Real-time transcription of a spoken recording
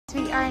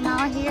are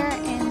now here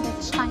in the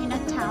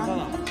Chinatown.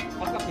 Wow.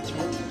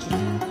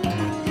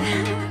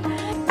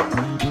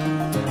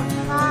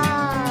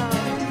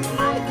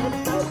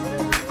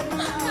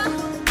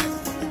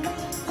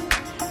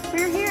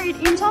 We're here in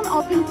Incheon,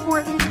 open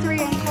for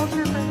history and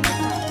culture.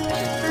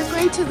 We're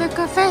going to the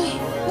cafe.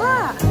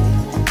 Wow.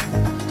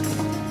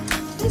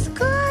 It's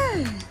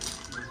good.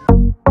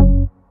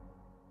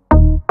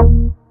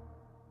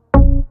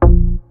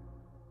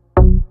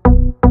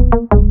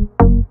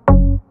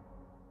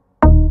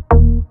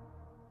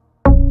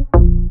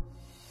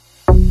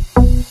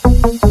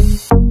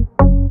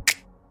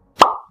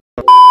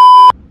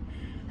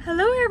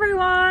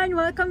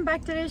 Welcome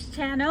back to this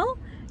channel.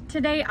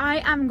 Today I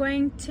am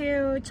going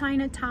to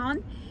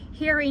Chinatown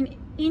here in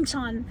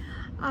Incheon.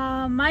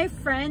 My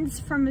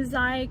friends from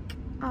Mosaic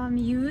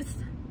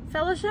Youth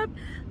Fellowship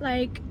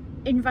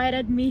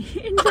invited me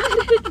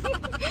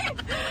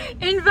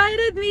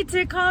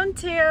to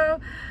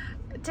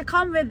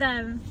come with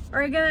them.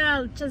 We're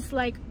gonna just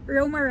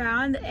roam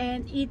around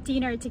and eat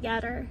dinner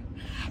together.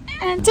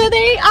 And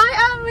today I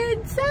am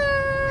with Seb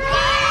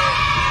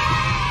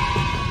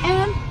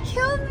and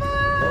Hyunmo.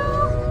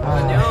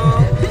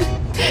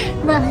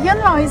 But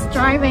Hyunmo is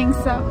driving,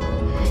 so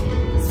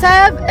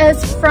Seb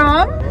is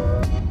from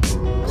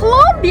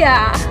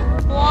Colombia.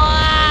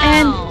 Wow.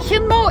 And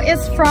Hyunmo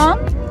is from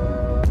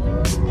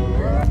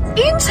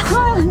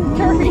Incheon,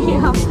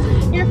 Korea.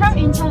 You're from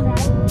Incheon,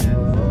 right?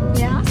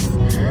 Yes.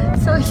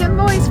 So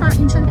Hyunmo is from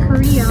Incheon,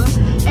 Korea.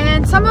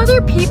 And some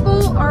other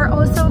people are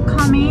also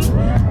coming,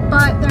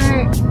 but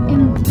they're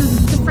in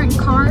different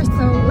cars,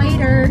 so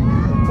later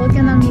we're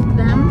gonna meet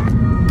them.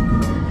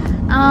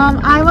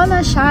 I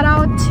wanna shout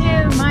out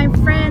to my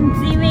friend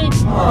Zimik.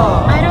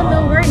 I don't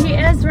know where he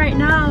is right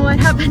now. What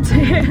happened to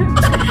him?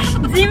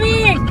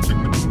 Zimik!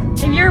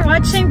 If you're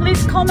watching,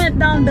 please comment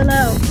down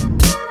below.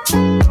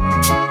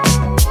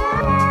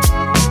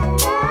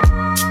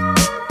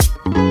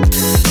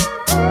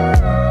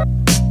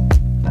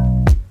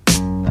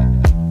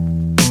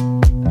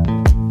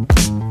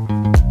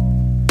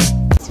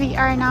 We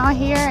are now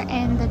here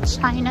in the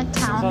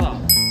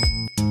Chinatown.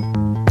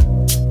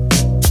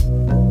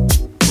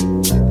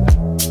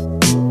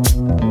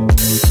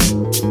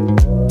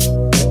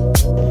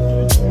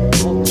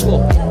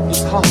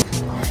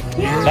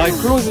 My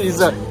clothes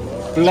is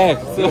black.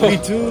 So. Me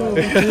too.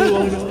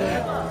 Oh no.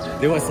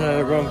 There was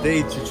a wrong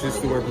day to choose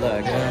to wear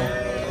black.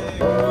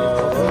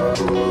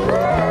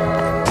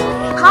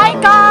 Hi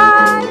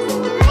guys.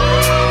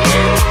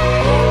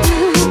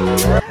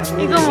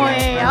 이거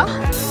뭐예요?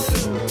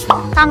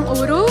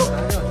 강오루.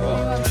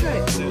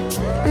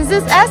 This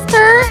is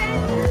Esther,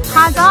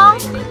 하정,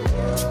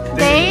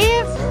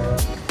 Dave,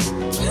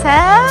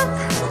 Seb,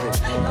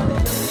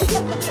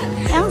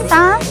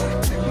 Youngsan,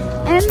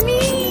 and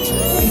me.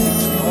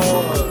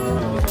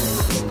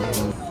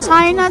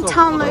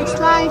 Chinatown looks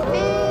like this.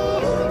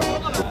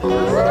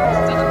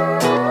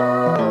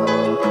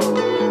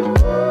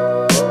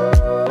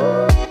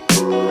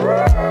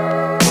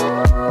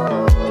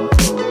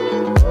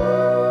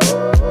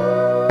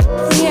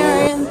 We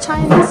are in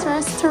Chinese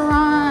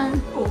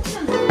restaurant.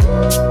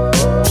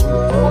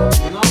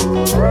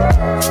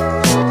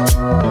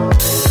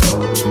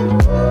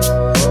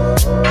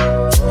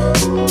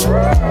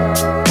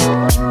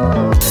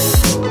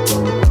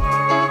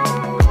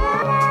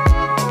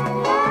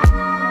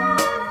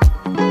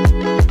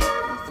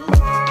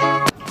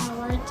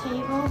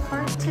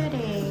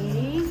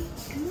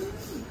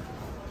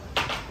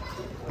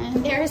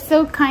 They're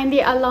so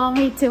kindly allow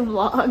me to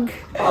vlog.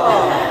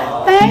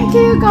 Thank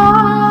you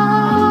guys.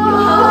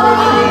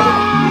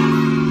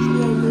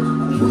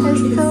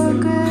 It's so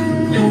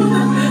good.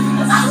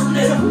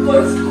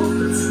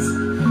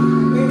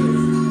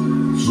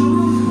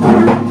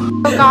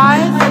 So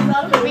guys,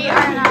 we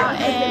are now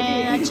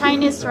in a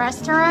Chinese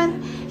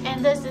restaurant,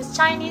 and this is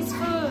Chinese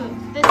food.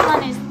 This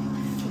one is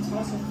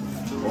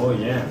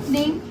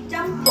ning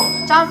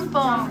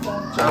jjampong.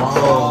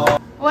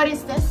 What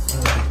is this?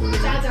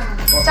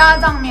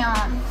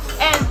 짜장면.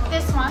 And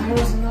this one?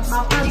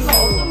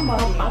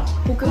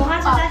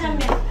 볶음밥.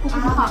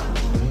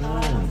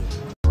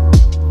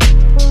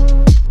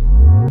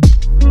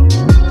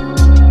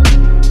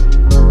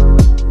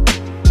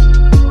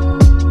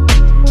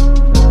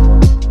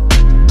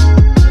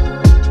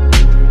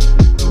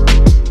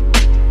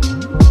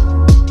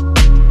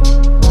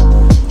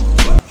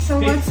 So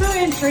what's so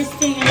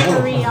interesting in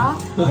Korea?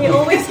 They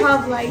always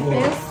have like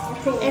this.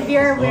 If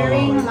you're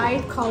wearing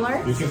light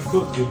color,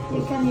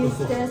 you can use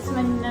this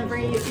whenever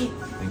you eat.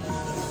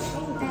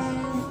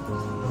 And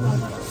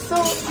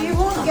so you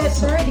won't get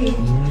dirty.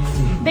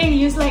 They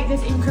use like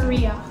this in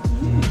Korea.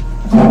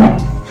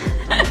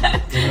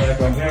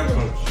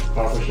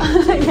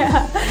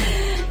 Yeah.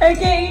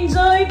 Okay,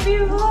 enjoy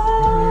people.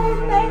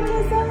 Thank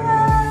you so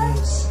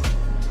much.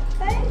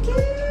 Thank you.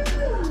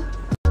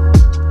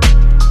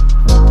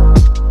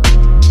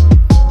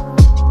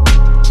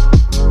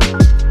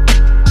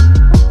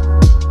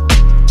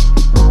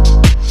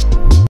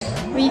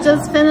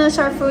 Just finished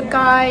our food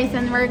guys,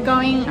 and we're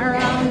going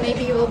around.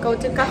 Maybe we'll go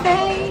to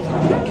cafe.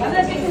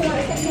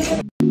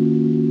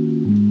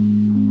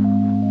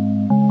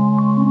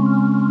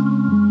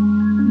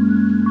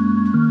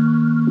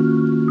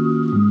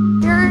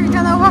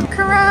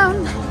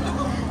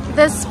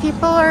 these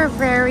people are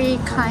very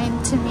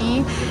kind to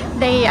me.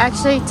 They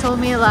actually told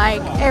me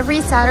like every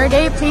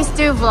Saturday, please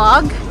do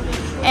vlog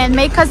and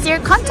make us your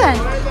content.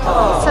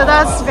 So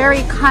that's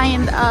very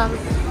kind of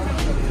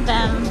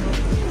them.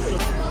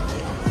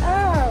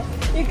 Oh,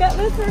 you got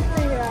this for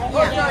free, right?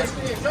 Yeah.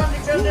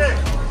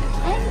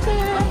 Thank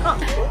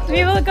you.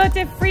 We will go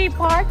to free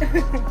park.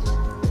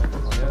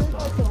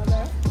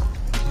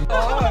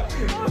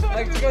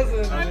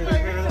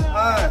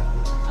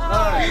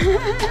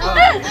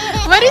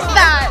 What is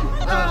that?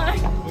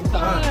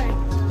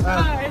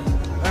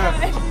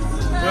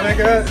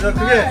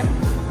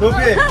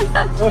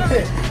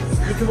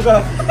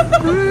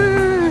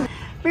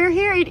 We're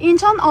here at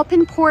Incheon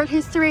Open Port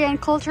History and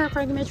Culture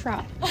Pilgrimage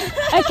Route.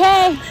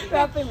 Okay.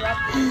 Wrapping.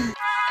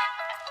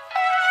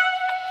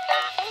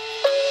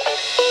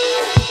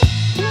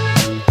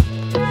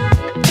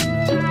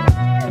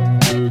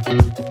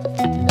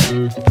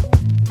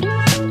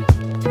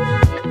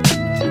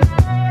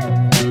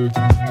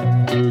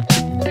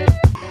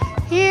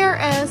 Here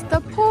is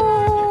the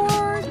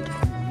port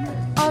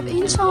of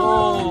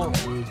Incheon.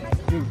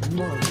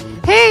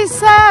 Hey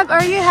Seb,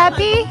 are you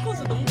happy?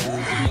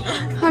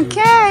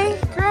 Okay,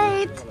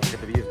 great.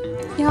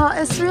 Yeah,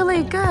 it's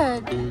really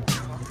good.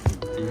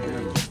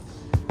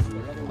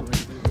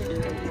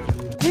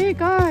 Hey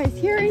guys,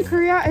 here in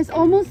Korea it's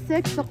almost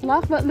 6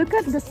 o'clock, but look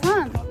at the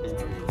sun.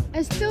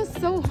 It's still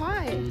so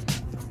high.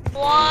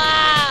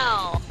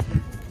 Wow!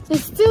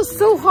 It's still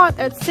so hot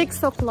at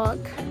 6 o'clock.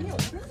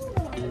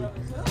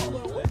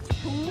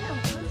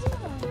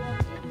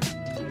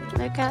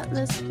 Look at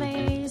this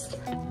place.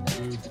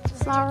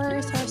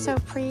 Flowers are so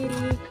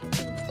pretty.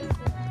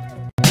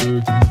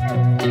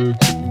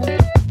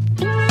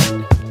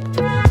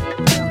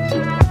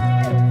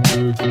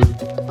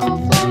 Oh,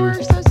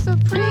 flowers are so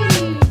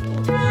pretty.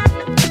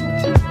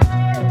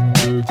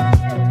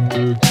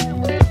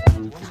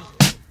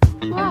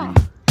 Wow,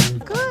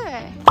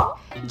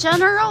 good.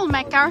 General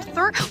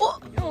MacArthur. Oh,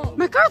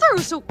 MacArthur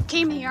also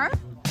came here.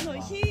 No,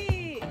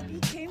 he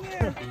came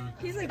here.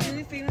 He's like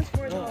really famous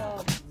for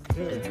the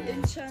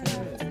Incheon.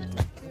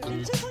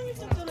 인천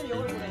상륙작전은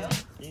영어로 뭐예요?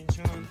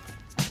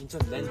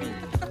 인천 landing.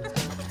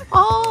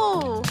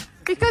 Oh,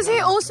 because he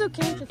also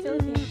came to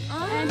Philippines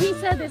and he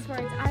said these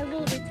words, I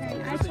will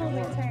return, I shall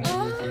return.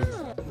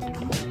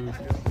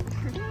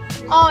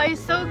 Oh, it's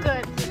so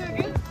good.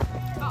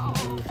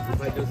 If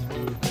I just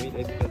wait,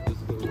 I can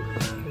just go.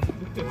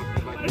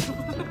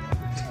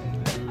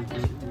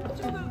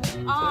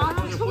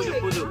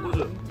 포즈.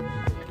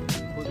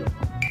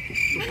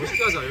 좀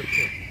멋있게 하자, 이렇게.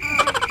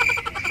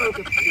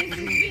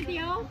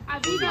 Video? A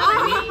video?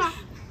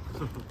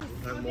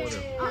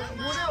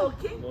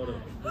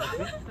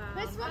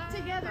 Let's walk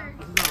together.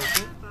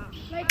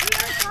 Like we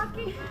are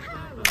talking.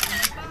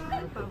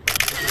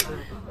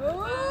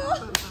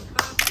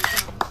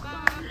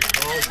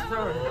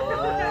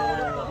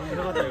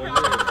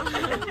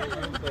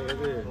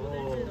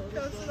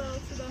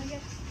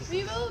 We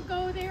will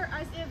go there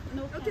as if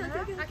no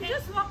camera. Okay.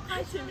 Just walk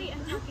casually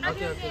and talking.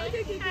 Okay.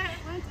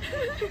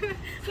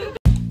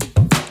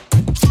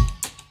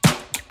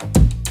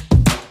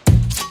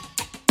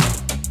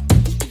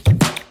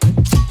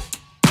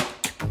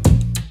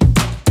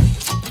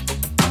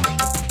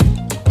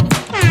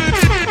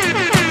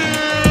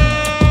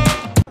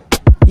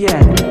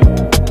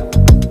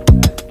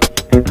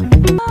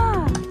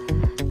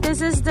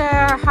 This is the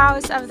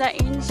house of the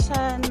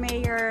Incheon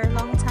mayor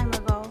long time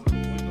ago.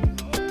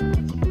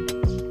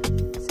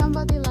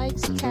 Somebody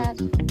likes cat.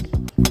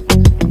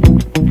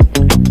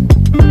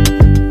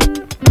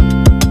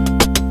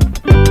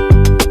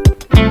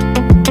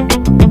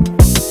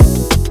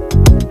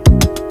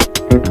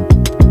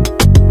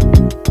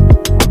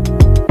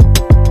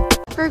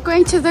 We're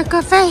going to the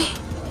cafe.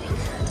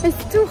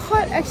 It's too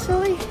hot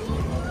actually.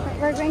 But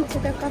we're going to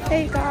the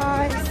cafe,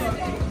 guys.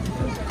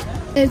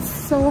 It's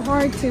so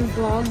hard to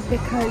vlog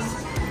because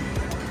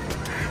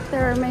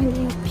there are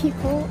many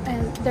people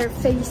and their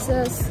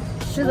faces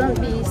shouldn't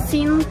be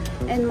seen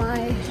in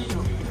my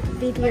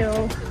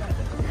video.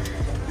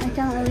 I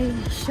can only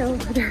show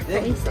their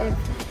face if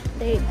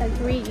they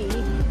agree.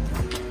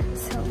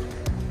 So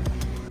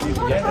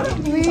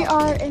we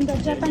are in the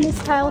Japanese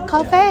style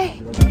cafe.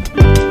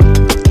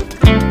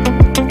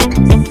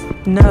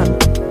 No.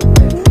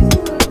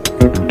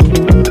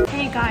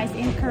 Hey guys,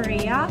 in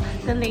Korea,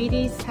 the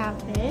ladies have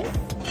this.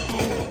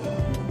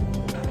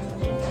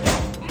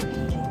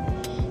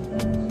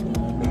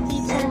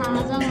 Teacher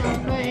has a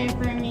logo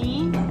for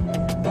me.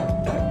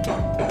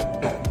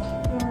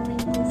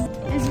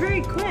 It's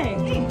very quick.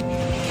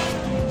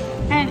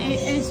 And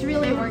it is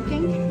really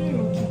working.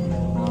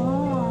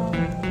 Oh.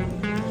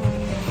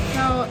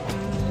 So,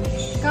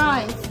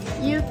 guys,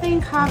 you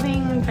think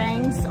having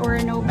bangs or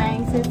no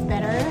bangs is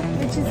better?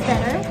 Which is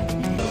better?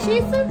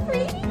 She's so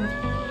pretty.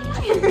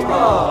 With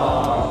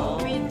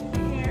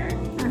hair.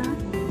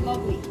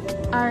 Lovely.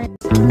 Alright.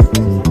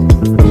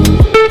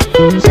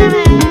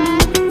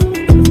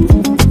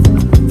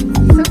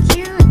 So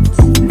cute.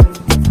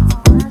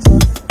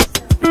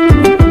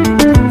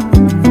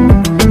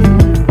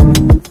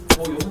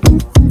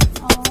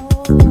 Oh.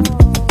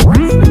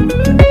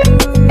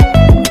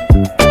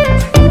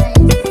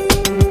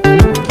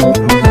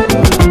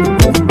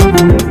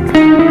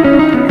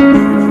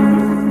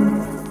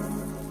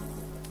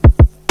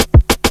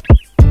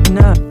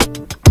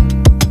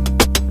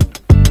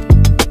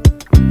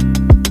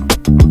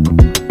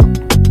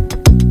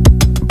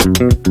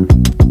 No.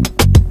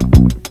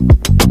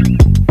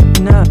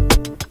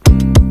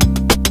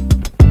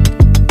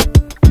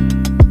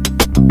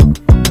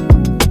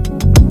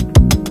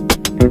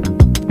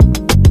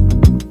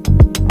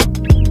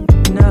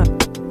 No.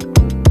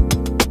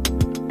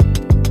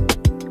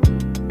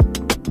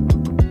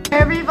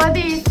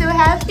 Everybody is so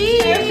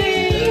happy.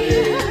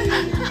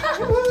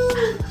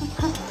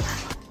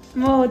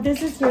 Mo,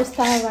 this is your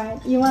style,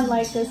 right? You want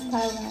like this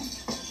style, right?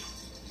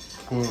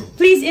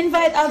 Please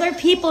invite other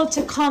people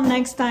to come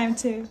next time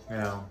too.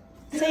 Yeah.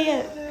 Say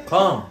it.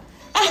 Come.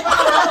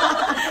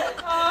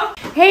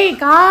 Hey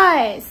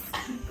guys,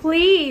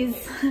 please.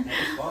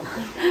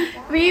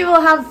 We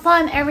will have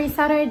fun every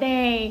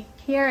Saturday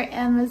here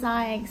in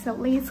Mosaic, so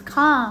please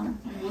come.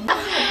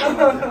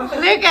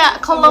 Look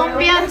at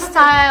Colombian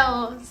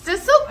style. This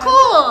is so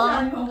cool.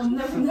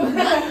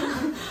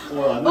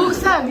 Oh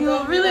Sam,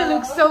 you really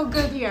look so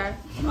good here.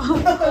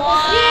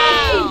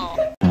 Wow.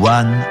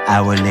 1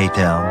 hour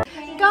later.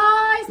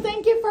 Guys,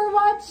 thank you for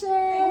watching.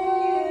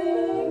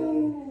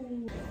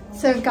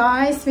 So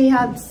guys, we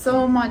had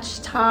so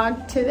much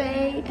talk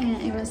today and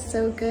it was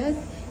so good.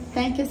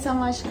 Thank you so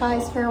much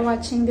guys for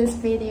watching this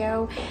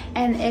video,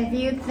 and if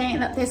you think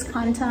that this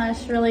content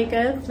is really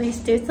good, please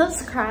do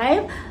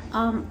subscribe,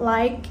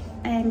 like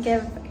and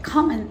give a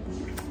comment.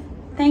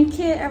 Thank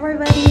you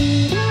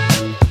everybody.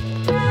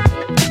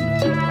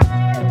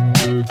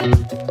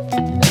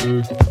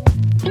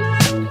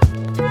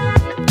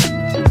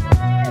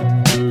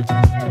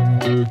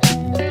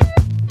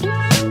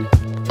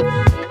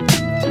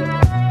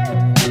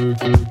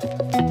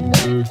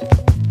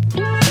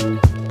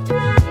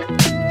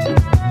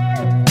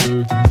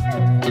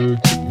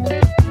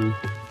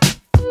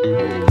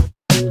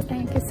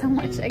 Thank you so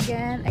much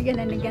again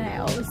and again. I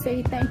always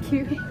say thank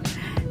you.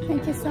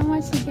 Thank you so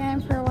much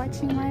again for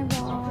watching my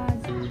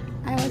vlog.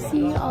 I will see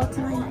you all to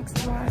my next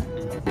vlog.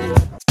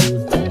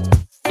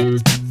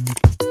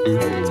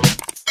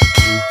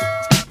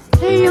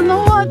 Hey, you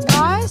know what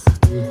guys?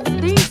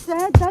 They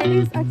said that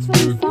is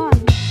actually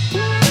sun.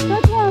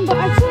 That one, but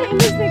actually it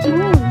looks like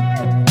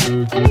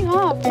moon coming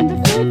up. In the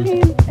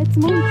Philippines, it's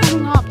moon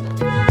coming up.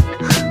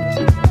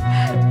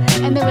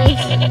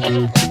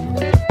 Anyway.